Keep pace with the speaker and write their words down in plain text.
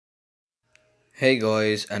Hey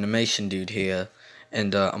guys, Animation Dude here,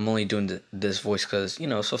 and I'm only doing this voice because,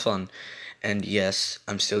 it's for fun. And yes,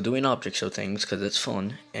 I'm still doing object show things because it's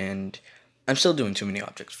fun, and I'm still doing too many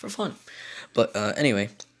objects for fun. But anyway,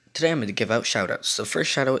 today I'm going to give out shoutouts. The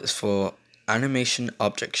first shoutout is for Animation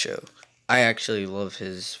Object Show. I actually love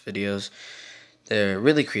his videos, they're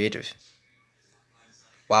really creative.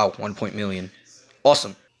 Wow, 1 million.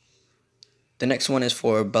 Awesome. The next one is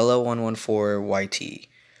for Bella114YT.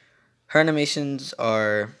 Her animations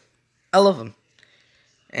are, I love them.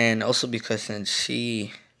 And also because since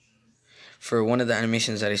for one of the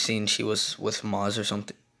animations that I seen, she was with Moz or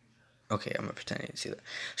something. Okay, I'm gonna pretend I didn't see that.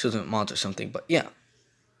 She was with Moz or something, but yeah,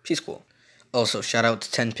 she's cool. Also, shout out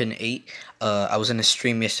to 10pin8. I was in a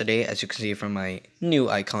stream yesterday, as you can see from my new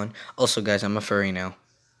icon. Also, guys, I'm a furry now.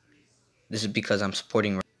 This is because I'm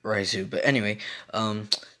supporting Raizu. But anyway,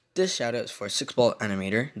 this shout out is for 6Ball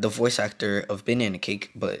Animator, the voice actor of Banana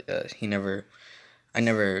Cake, but I never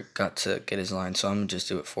got to get his line, so I'm gonna just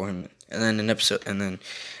do it for him. And then in episode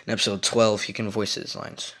 12, he can voice his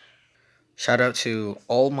lines. Shout out to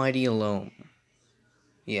Almighty Alone.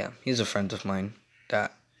 Yeah, he's a friend of mine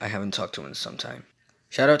that I haven't talked to in some time.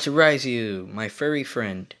 Shout out to Raizu, my furry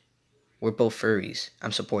friend. We're both furries.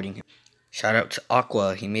 I'm supporting him. Shout out to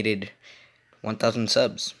Aqua. He made it 1,000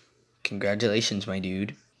 subs. Congratulations, my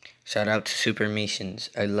dude. Shout out to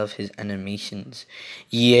Supermations. I love his animations.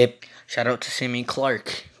 Yep. Shout out to Sammy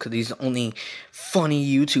Clark, because he's the only funny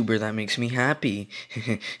YouTuber that makes me happy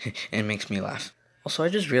and makes me laugh. Also, I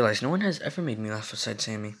just realized no one has ever made me laugh besides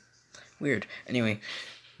Sammy. Weird. Anyway,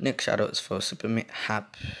 next shout out is for Superman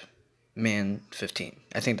Man 15.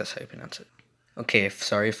 I think that's how you pronounce it. Okay,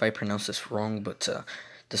 sorry if I pronounce this wrong, but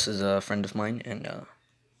this is a friend of mine, and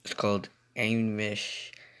it's called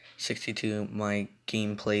Amish62. My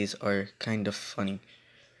gameplays are kind of funny.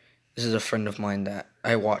 This is a friend of mine that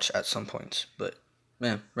I watch at some points, but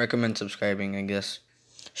yeah, recommend subscribing, I guess.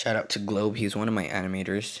 Shout out to Globe. He's one of my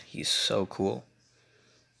animators. He's so cool.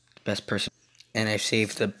 Best person. And I've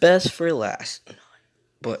saved the best for last.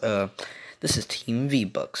 But this is Team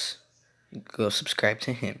V-Bucks. Go subscribe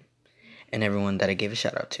to him and everyone that I gave a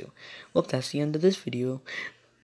shout out to. Well, that's the end of this video.